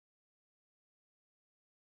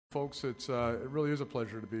Folks, it really is a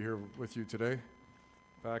pleasure to be here with you today,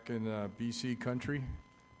 back in BC country.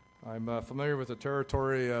 I'm familiar with the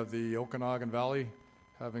territory of the Okanagan Valley,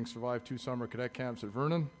 having survived 2 summer cadet camps at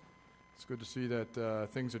Vernon. It's good to see that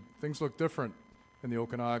things look different in the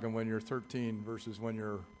Okanagan when you're 13 versus when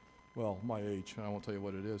you're, well, my age, and I won't tell you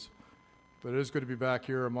what it is. But it is good to be back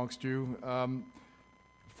here amongst you.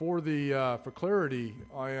 For clarity,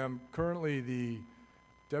 I am currently the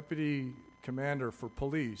Deputy Commander for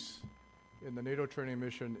Police in the NATO training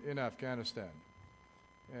mission in Afghanistan.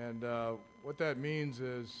 And what that means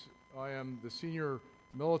is I am the senior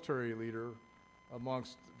military leader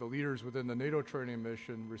amongst the leaders within the NATO training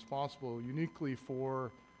mission, responsible uniquely for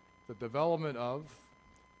the development of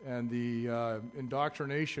and the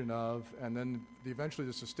indoctrination of, and then eventually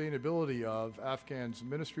the sustainability of Afghan's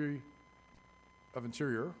Ministry of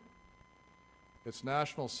Interior, its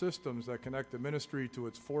national systems that connect the ministry to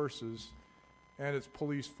its forces and its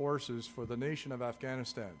police forces for the nation of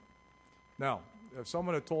Afghanistan. Now, if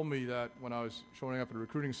someone had told me that when I was showing up at a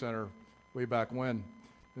recruiting center way back when,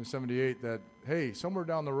 in '78, that, hey, somewhere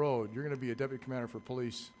down the road, you're going to be a deputy commander for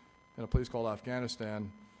police in a place called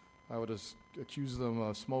Afghanistan, I would have accused them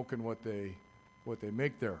of smoking what they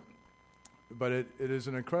make there. But it is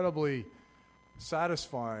an incredibly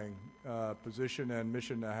satisfying position and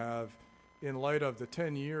mission to have in light of the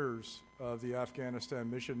 10 years of the Afghanistan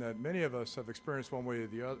mission that many of us have experienced one way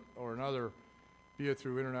or another, be it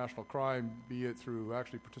through international crime, be it through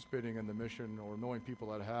actually participating in the mission or knowing people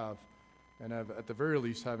that have, and have, at the very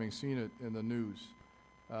least, having seen it in the news.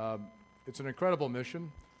 It's an incredible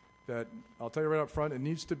mission that, I'll tell you right up front, it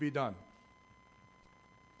needs to be done.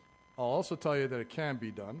 I'll also tell you that it can be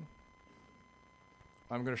done.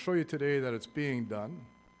 I'm going to show you today that it's being done.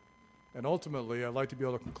 And ultimately, I'd like to be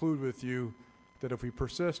able to conclude with you that if we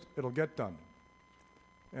persist, it'll get done.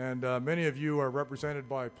 And many of you are represented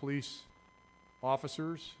by police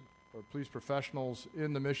officers or police professionals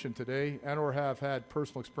in the mission today, and or have had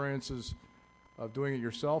personal experiences of doing it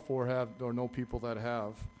yourself, or know people that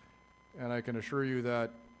have. And I can assure you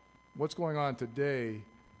that what's going on today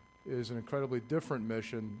is an incredibly different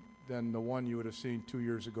mission than the one you would have seen 2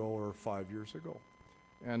 years ago or 5 years ago.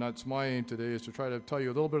 And that's my aim today, is to try to tell you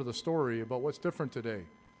a little bit of the story about what's different today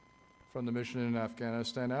from the mission in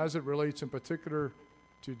Afghanistan, as it relates in particular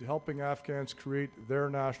to helping Afghans create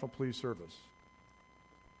their national police service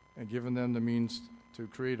and giving them the means to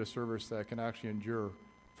create a service that can actually endure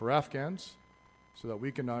for Afghans, so that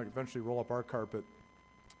we can eventually roll up our carpet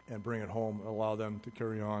and bring it home and allow them to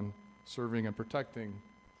carry on serving and protecting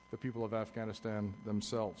the people of Afghanistan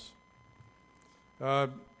themselves.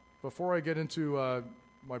 Before I get into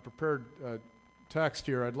my prepared text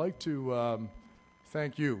here, I'd like to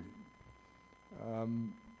thank you.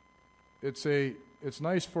 It's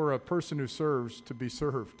nice for a person who serves to be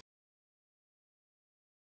served.